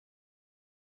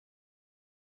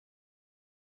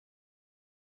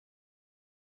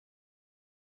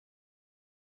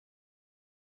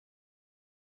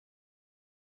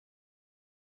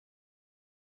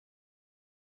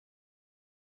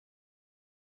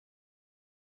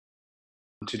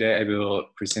Today I will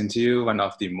present to you one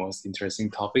of the most interesting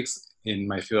topics in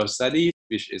my field of study,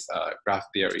 which is graph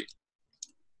theory.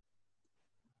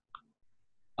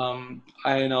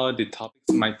 I know the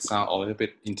topics might sound a little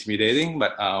bit intimidating,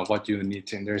 but what you need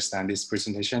to understand this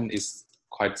presentation is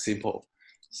quite simple.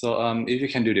 So if you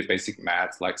can do the basic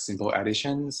math, like simple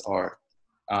additions or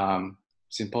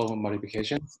simple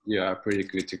multiplications, you are pretty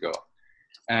good to go.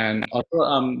 And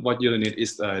also what you need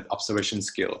is the observation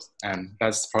skills. And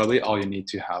that's probably all you need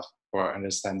to have for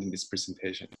understanding this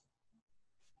presentation.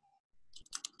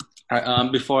 All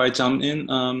right, before I jump in,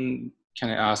 can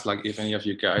I ask like if any of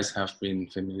you guys have been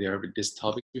familiar with this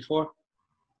topic before?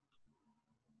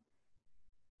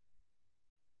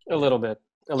 A little bit.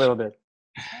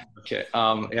 Okay,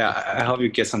 yeah, I hope you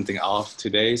get something out of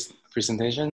today's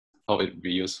presentation. Hope it will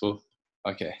be useful.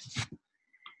 Okay.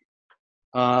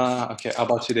 Okay,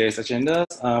 about today's agenda,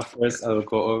 first I will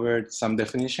go over some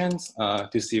definitions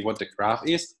to see what the graph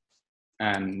is.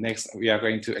 And next, we are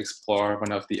going to explore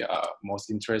one of the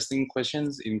most interesting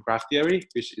questions in graph theory,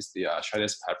 which is the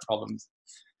shortest path problems.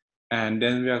 And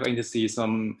then we are going to see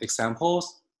some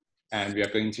examples, and we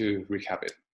are going to recap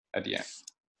it at the end.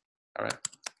 All right.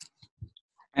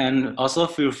 And also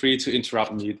feel free to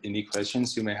interrupt me with any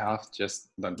questions you may have, just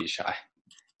don't be shy.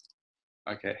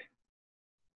 Okay.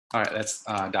 All right, let's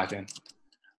dive in.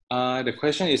 The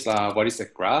question is, what is a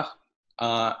graph?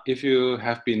 If you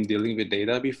have been dealing with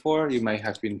data before, you might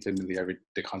have been familiar with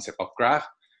the concept of graph.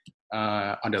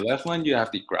 On the left one, you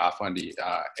have the graph on the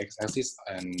x-axis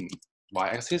and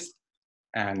y-axis.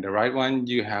 And the right one,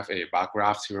 you have a bar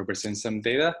graph to represent some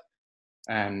data.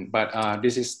 But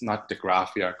this is not the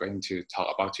graph we are going to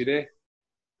talk about today.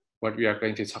 What we are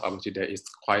going to talk about today is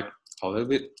quite a little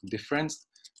bit different.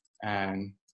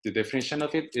 And the definition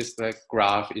of it is that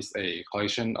graph is a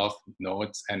collection of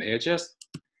nodes and edges.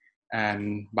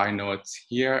 And by nodes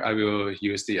here, I will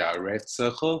use the red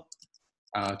circle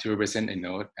to represent a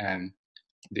node, and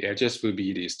the edges will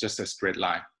be this, just a straight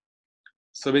line.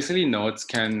 So basically nodes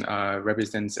can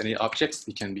represent any objects.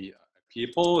 It can be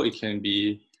people, it can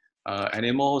be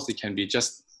animals, it can be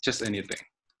just anything.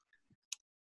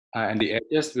 And the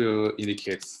edges will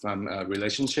indicate some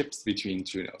relationships between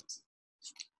two nodes.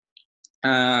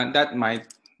 That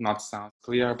might not sound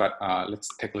clear, but let's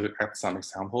take a look at some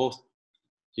examples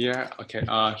here. Okay,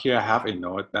 here I have a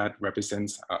node that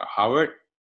represents Harvard,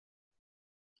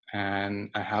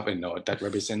 and I have a node that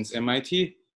represents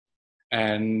MIT,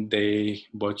 and they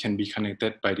both can be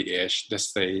connected by the edge that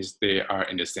says they are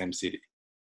in the same city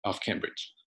of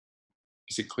Cambridge.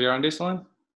 Is it clear on this one?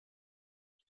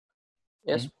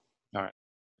 Yes. All right.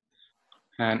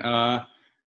 And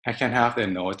I can have the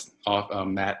node of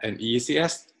math and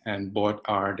ECS, and both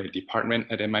are the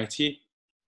department at MIT.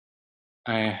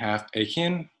 I have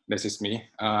Akin, this is me,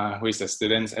 who is a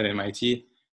student at MIT,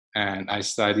 and I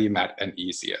study math and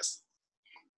ECS.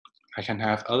 I can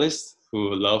have Alice,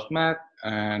 who loves math,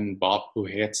 and Bob, who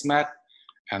hates math,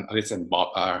 and Alice and Bob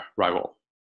are rival.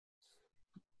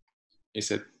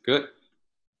 Is it good?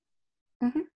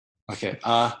 Mm-hmm. Okay.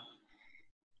 I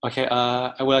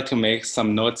would like to make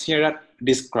some notes here that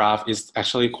this graph is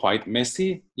actually quite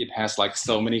messy. It has like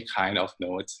so many kind of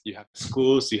nodes. You have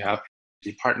schools, you have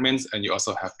departments, and you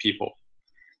also have people.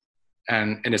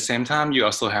 And at the same time, you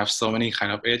also have so many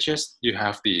kind of edges. You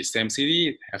have the same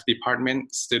city, have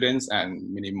department, students, and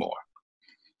many more.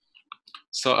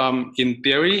 So in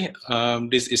theory,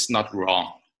 this is not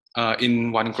wrong.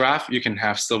 In one graph, you can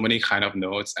have so many kind of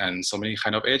nodes and so many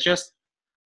kind of edges.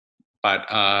 But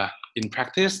in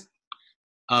practice,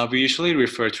 we usually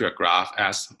refer to a graph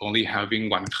as only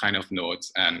having one kind of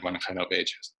nodes and one kind of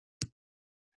edges.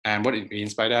 And what it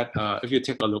means by that, if you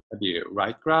take a look at the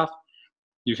right graph,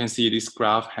 you can see this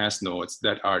graph has nodes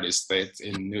that are the states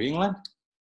in New England.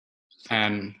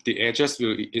 And the edges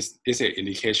is an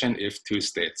indication if two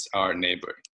states are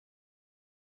neighboring.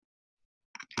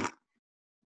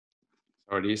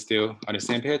 Are these still on the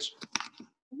same page?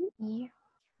 Yeah.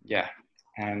 Yeah,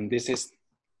 and this is,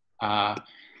 I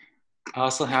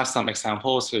also have some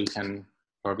examples so you can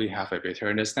probably have a better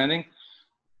understanding.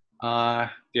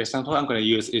 The example I'm going to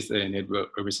use is a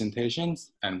network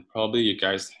representations, and probably you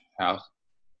guys have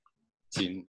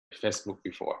seen Facebook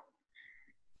before.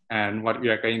 And what we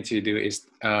are going to do is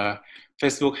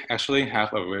Facebook actually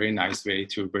have a very nice way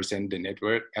to represent the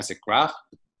network as a graph.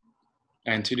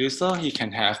 And to do so, you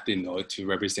can have the node to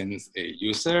represent a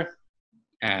user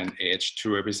and edge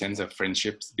to represent the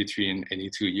friendships between any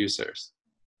two users.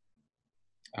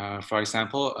 For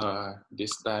example,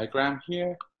 this diagram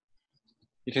here,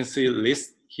 you can see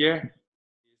list here.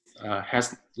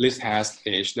 List has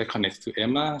edge that connects to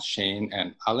Emma, Shane,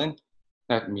 and Alan.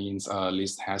 That means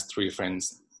list has 3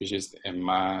 friends, which is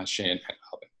Emma, Shane, and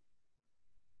Alvin.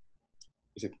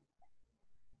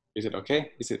 Is it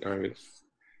okay? Is it alright?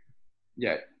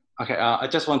 Yeah. Okay. I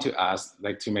just want to ask,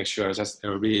 like, to make sure just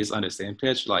everybody is on the same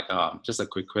page. Like, just a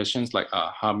quick questions. Like,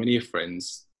 how many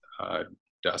friends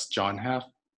does John have?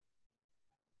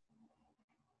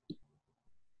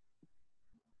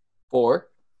 4.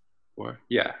 4.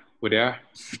 Yeah. Were there?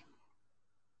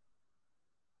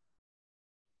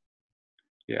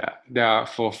 Yeah. There are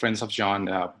 4 friends of John.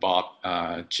 Bob,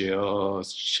 Jill,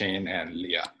 Shane, and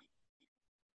Leah.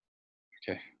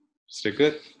 Okay. Still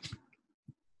good?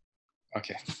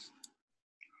 Okay.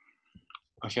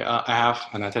 Okay. I have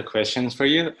another question for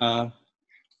you.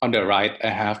 On the right, I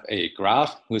have a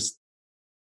graph whose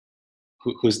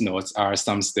nodes are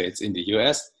some states in the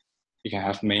US. You can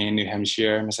have Maine, New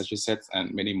Hampshire, Massachusetts,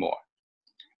 and many more.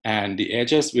 And the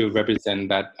edges will represent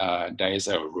that there is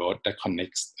a road that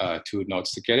connects 2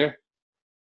 nodes together.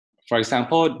 For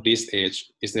example, this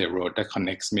edge is a road that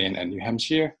connects Maine and New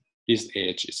Hampshire. This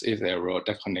edge is a road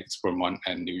that connects Vermont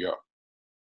and New York.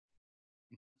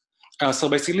 So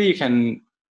basically, you can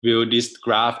view this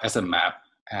graph as a map,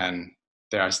 and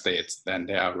there are states, then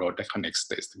there are roads that connect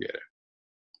states together.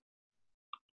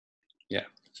 Yeah.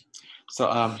 So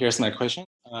here's my question.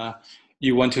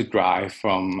 You want to drive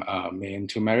from Maine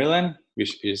to Maryland,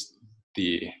 which is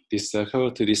this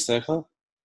circle to this circle,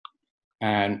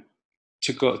 and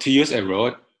to use a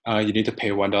road, you need to pay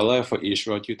 $1 for each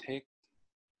road you take.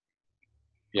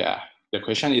 Yeah. The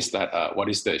question is that what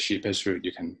is the cheapest route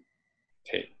you can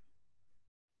take?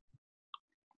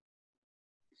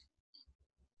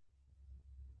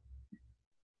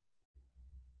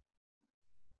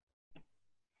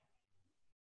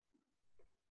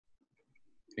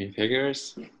 Any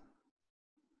takers?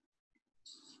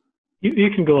 You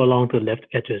can go along the left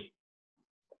edges.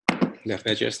 Left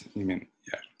edges, you mean,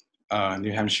 yeah.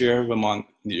 New Hampshire, Vermont,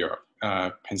 New York,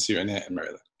 Pennsylvania, and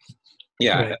Maryland.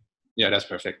 Yeah, Right. yeah, that's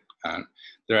perfect.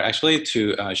 There are actually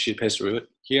 2 cheapest routes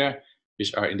here,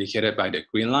 which are indicated by the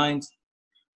green lines.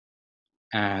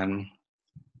 And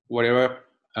whatever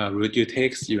route you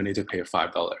take, you need to pay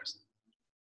 $5.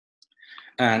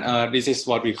 And this is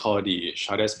what we call the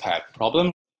shortest path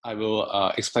problem. I will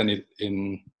explain it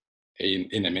in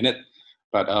a minute.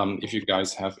 But if you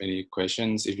guys have any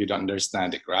questions, if you don't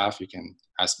understand the graph, you can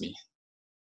ask me.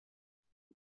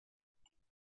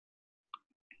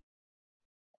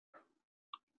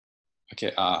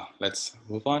 Okay, let's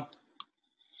move on.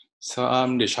 So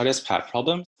the shortest path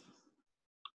problem,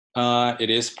 it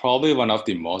is probably one of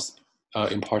the most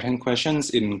important questions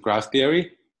in graph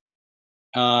theory.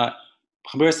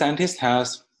 Computer scientists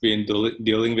has been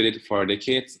dealing with it for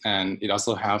decades, and it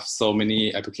also have so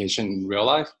many applications in real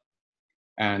life.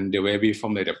 And the way we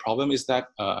formulate the problem is that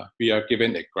we are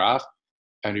given a graph,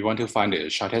 and we want to find the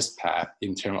shortest path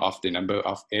in terms of the number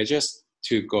of edges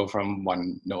to go from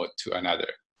one node to another,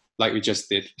 like we just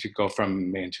did to go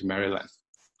from Maine to Maryland.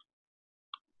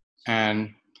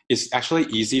 And it's actually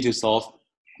easy to solve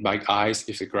by eyes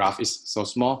if the graph is so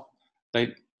small.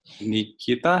 Like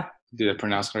Nikita, did I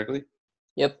pronounce correctly?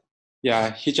 Yep.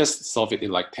 Yeah, he just solved it in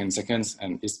like 10 seconds,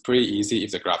 and it's pretty easy if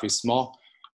the graph is small.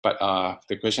 But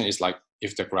the question is like,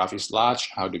 if the graph is large,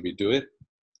 how do we do it?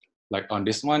 Like on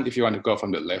this one, if you want to go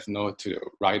from the left node to the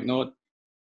right node,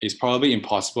 it's probably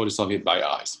impossible to solve it by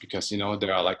eyes because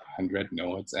there are like 100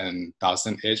 nodes and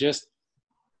 1,000 edges.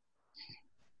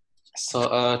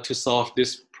 So to solve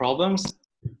these problems,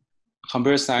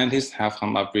 computer scientists have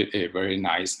come up with a very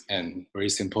nice and very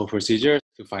simple procedure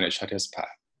to find the shortest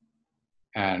path.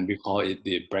 And we call it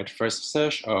the breadth first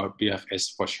search, or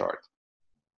BFS for short.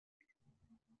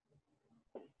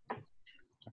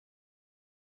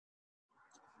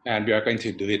 And we are going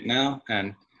to do it now.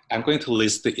 And I'm going to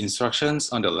list the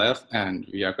instructions on the left, and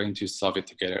we are going to solve it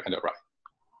together on the right.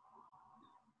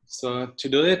 So to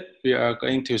do it, we are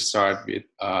going to start with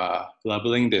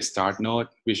labeling the start node,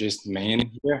 which is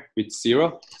Maine here with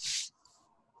 0.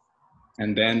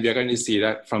 And then we are going to see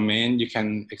that from Maine, you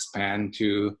can expand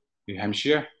to New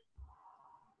Hampshire.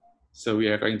 So we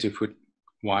are going to put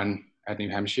 1 at New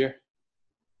Hampshire.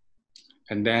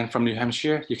 And then from New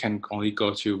Hampshire, you can only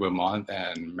go to Vermont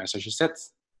and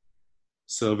Massachusetts.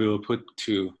 So we will put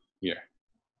 2 here.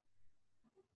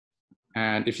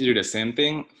 And if you do the same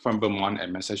thing from Vermont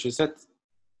and Massachusetts,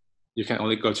 you can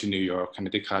only go to New York,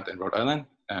 Connecticut, and Rhode Island,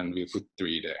 and we put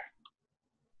 3 there.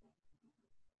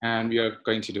 And we are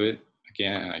going to do it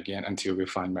again and again until we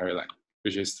find Maryland,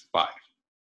 which is 5.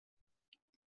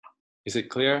 Is it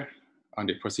clear on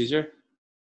the procedure?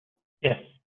 Yes.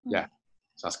 Yeah,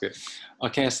 sounds good.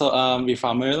 Okay, so we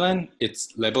found Maryland.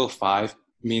 It's level 5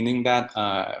 meaning that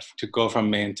to go from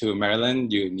Maine to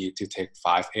Maryland, you need to take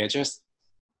 5 edges.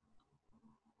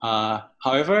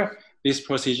 However, these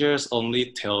procedures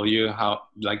only tell you how,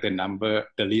 like the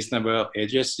least number of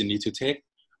edges you need to take,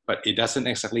 but it doesn't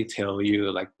exactly tell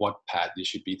you like what path you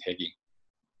should be taking.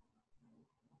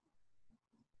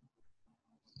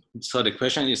 So the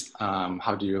question is,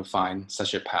 how do you find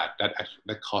such a path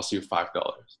that costs you $5?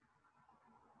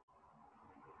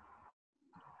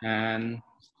 And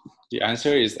the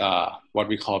answer is what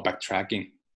we call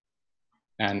backtracking.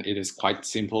 And it is quite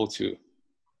simple too.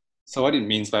 So what it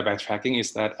means by backtracking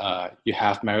is that you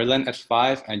have Maryland at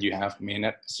 5 and you have Maine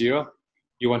at 0.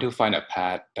 You want to find a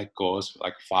path that goes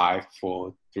like 5,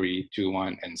 4, 3, 2,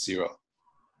 1, and 0.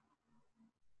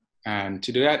 And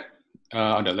to do that,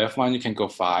 on the left one, you can go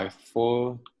 5,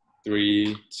 4,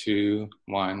 3, 2,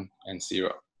 1, and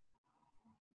 0.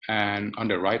 And on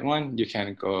the right one, you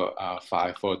can go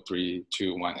 5, 4, 3,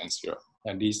 2, 1, and 0.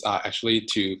 And these are actually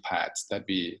 2 paths that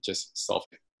we just solved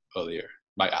earlier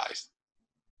by eyes.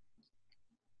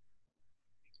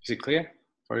 Is it clear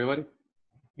for everybody?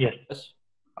 Yes.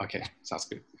 Okay, sounds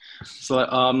good. So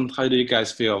how do you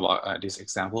guys feel about this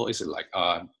example? Is it like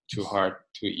too hard,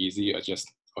 too easy, or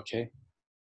just okay?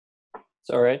 It's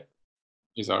all right.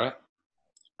 Is all right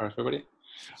for everybody?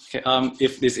 Okay,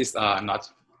 if this is not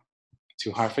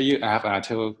too hard for you, I have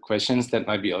 2 questions that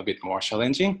might be a bit more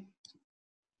challenging.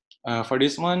 For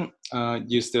this one,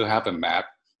 you still have a map.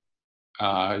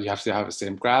 You have to have the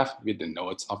same graph with the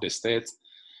nodes of the states,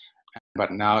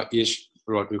 but now each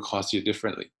road will cost you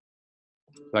differently.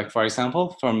 Like for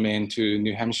example, from Maine to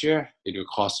New Hampshire, it will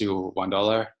cost you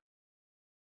 $1.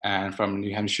 And from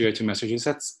New Hampshire to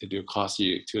Massachusetts, it will cost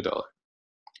you $2.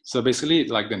 So basically,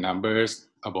 like the numbers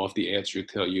above the edge will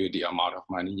tell you the amount of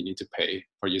money you need to pay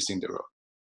for using the road.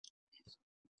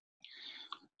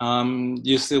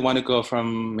 You still want to go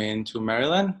from Maine to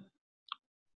Maryland,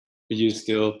 but you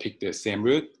still pick the same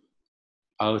route.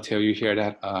 I'll tell you here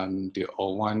that the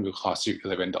old one will cost you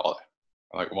 $11,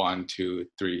 like 1, 2,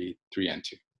 3, 3, and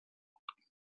 2.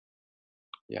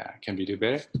 Yeah, can we do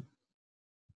better?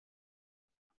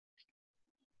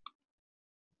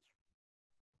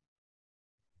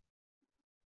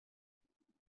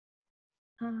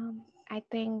 I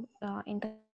think in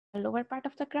the lower part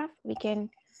of the graph, we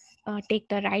can take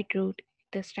the right route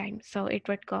this time. So it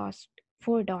would cost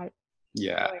 $4.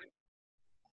 Yeah.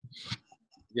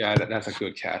 Yeah, that's a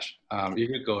good catch. If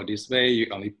you go this way, you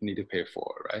only need to pay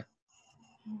 4, right?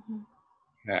 Mm-hmm.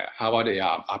 Yeah. How about the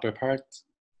upper part?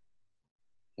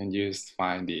 Can you just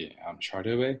find the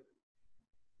shorter way,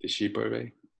 the cheaper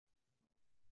way?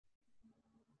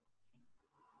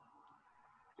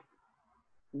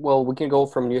 Well, we can go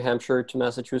from New Hampshire to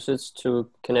Massachusetts to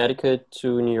Connecticut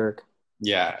to New York.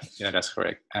 Yeah, that's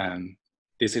correct. And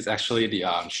this is actually the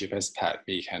cheapest path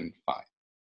we can find.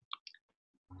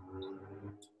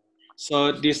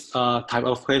 So this type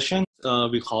of question,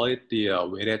 we call it the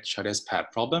weighted shortest path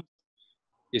problem.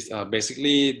 It's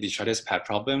basically the shortest path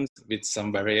problems with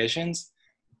some variations.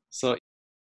 So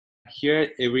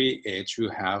here, every edge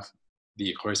will have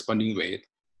the corresponding weight.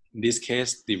 In this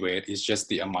case, the weight is just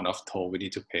the amount of toll we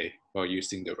need to pay for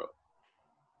using the road.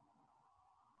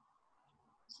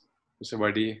 Is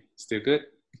everybody still good?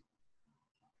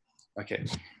 Okay.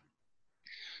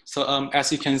 So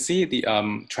as you can see, the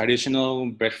traditional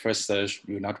breadth-first search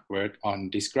will not work on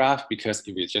this graph because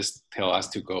it will just tell us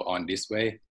to go on this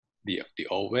way, the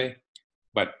old way.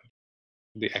 But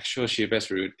the actual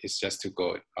cheapest route is just to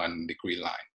go on the green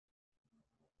line.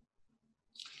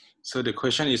 So the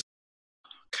question is,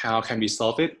 how can we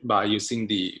solve it by using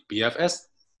the BFS?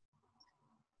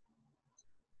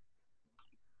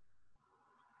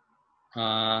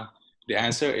 The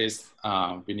answer is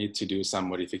we need to do some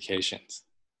modifications.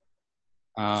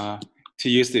 To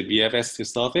use the BFS to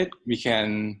solve it, we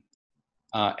can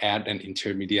add an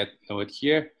intermediate node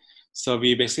here. So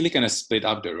we basically gonna split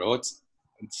up the roads.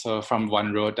 So from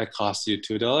one road that costs you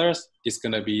 $2, it's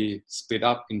gonna be split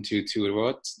up into 2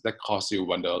 roads that cost you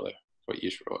 $1 for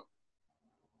each road.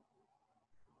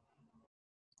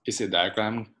 Is the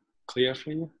diagram clear for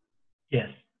you? Yes.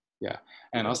 Yeah,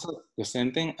 and also the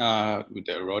same thing with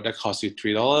the road that costs you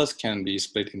 $3 can be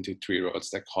split into 3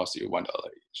 roads that cost you $1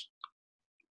 each.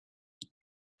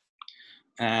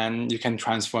 And you can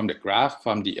transform the graph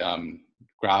from the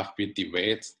graph with the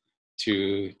weights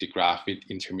to the graph with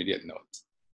intermediate nodes.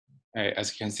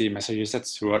 As you can see,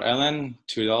 Massachusetts to Rhode Island,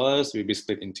 $2 will be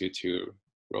split into 2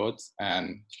 roads, and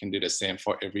you can do the same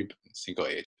for every single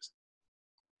edge.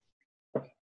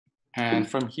 And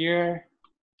from here,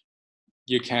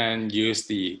 you can use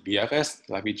the BFS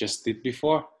like we just did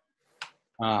before.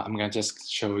 I'm gonna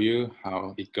just show you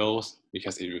how it goes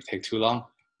because it will take too long.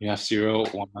 You have 0,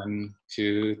 1,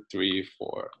 2, 3,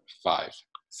 4, 5,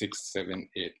 6, 7,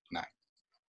 8, 9.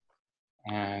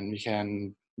 And we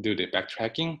can do the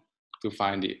backtracking to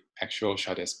find the actual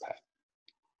shortest path.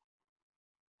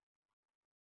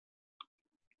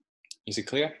 Is it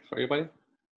clear for everybody?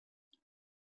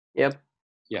 Yep.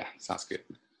 Yeah, sounds good.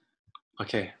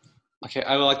 Okay,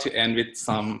 I would like to end with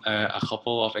a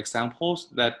couple of examples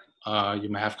that you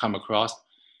may have come across.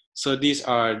 So these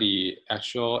are the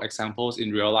actual examples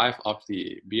in real life of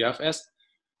the BFS.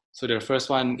 So the first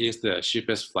one is the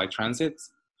cheapest flight transits.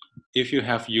 If you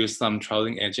have used some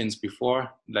traveling agents before,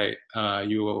 like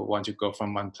you will want to go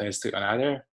from one place to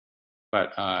another,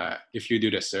 but if you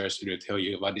do the search, it will tell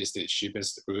you what is the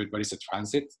cheapest route, what is the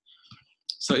transit.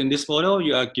 So in this model,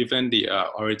 you are given the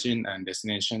origin and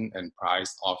destination and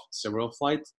price of several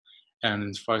flights.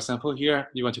 And for example, here,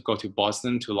 you want to go to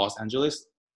Boston to Los Angeles.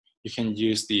 You can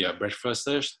use the breadth-first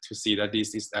search to see that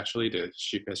this is actually the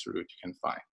cheapest route you can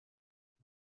find.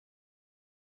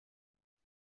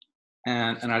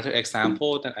 And another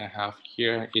example that I have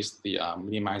here is the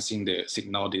minimizing the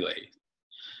signal delay.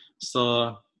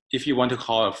 So if you want to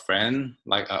call a friend,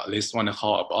 like at least want to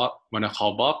call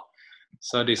Bob,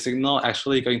 so the signal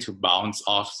actually going to bounce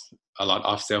off a lot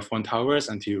of cell phone towers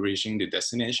until reaching the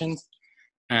destination.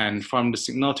 And from the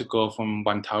signal to go from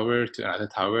one tower to another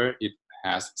tower, it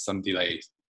has some delays.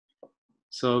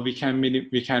 So we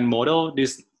can model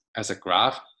this as a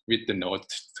graph with the node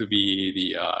to be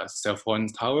the cell phone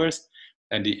towers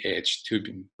and the edge to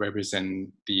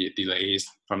represent the delays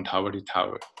from tower to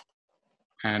tower.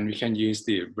 And we can use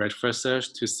the breadth-first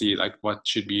search to see like what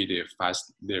should be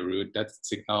the route that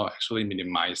signal actually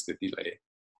minimize the delay.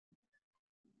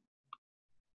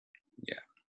 Yeah.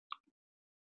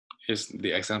 Is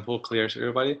the example clear to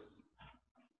everybody?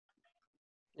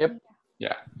 Yep.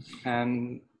 Yeah,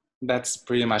 and that's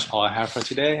pretty much all I have for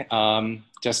today.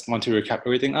 Just want to recap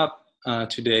everything up.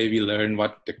 Today we learned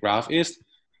what the graph is,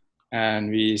 and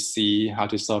we see how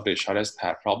to solve the shortest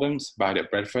path problems by the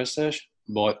breadth-first search,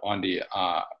 both on the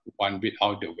one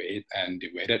without the weight and the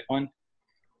weighted one.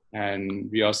 And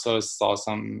we also saw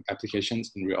some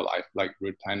applications in real life, like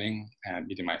route planning and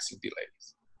minimizing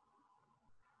delays.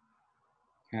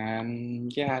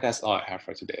 And yeah, that's all I have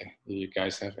for today. If you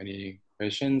guys have any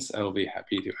questions, I will be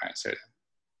happy to answer them.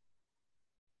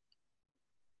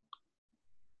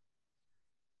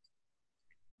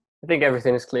 I think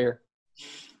everything is clear.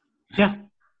 Yeah,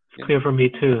 it's clear for me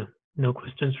too. No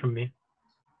questions from me.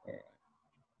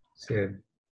 Good.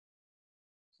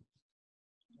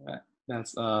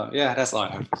 That's that's all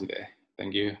I have for today.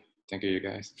 Thank you, you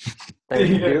guys. Thank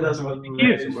you. That's what you.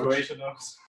 inspirational.